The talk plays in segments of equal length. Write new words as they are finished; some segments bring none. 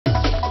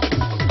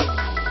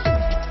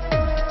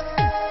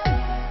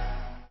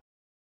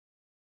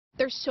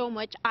There's so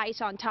much ice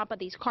on top of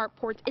these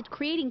carports, it's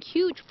creating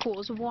huge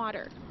pools of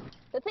water.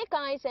 The thick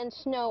ice and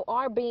snow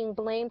are being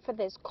blamed for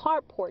this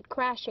carport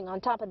crashing on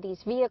top of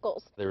these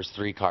vehicles. There was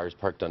 3 cars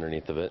parked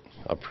underneath of it,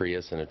 a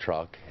Prius and a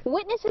truck.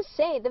 Witnesses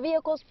say the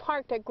vehicles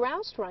parked at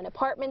Grouse Run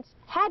Apartments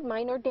had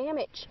minor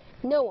damage.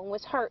 No one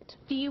was hurt.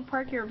 Do you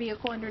park your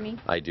vehicle underneath?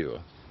 I do,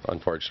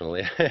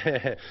 unfortunately.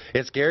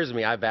 It scares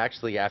me. I've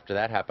actually, after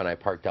that happened, I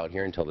parked out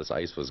here until this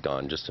ice was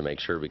gone just to make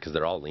sure, because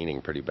they're all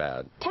leaning pretty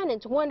bad.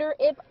 Tenants wonder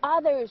if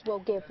others will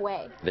give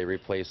way. They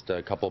replaced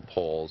a couple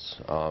poles.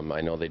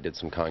 I know they did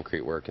some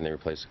concrete work and they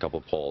replaced a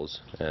couple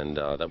poles, and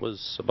that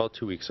was about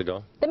 2 weeks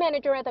ago. The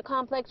manager at the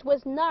complex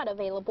was not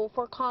available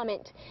for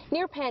comment.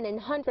 Near Penn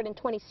and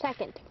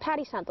 122nd,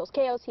 Patty Santos,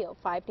 KOCO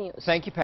 5 News. Thank you, Patty.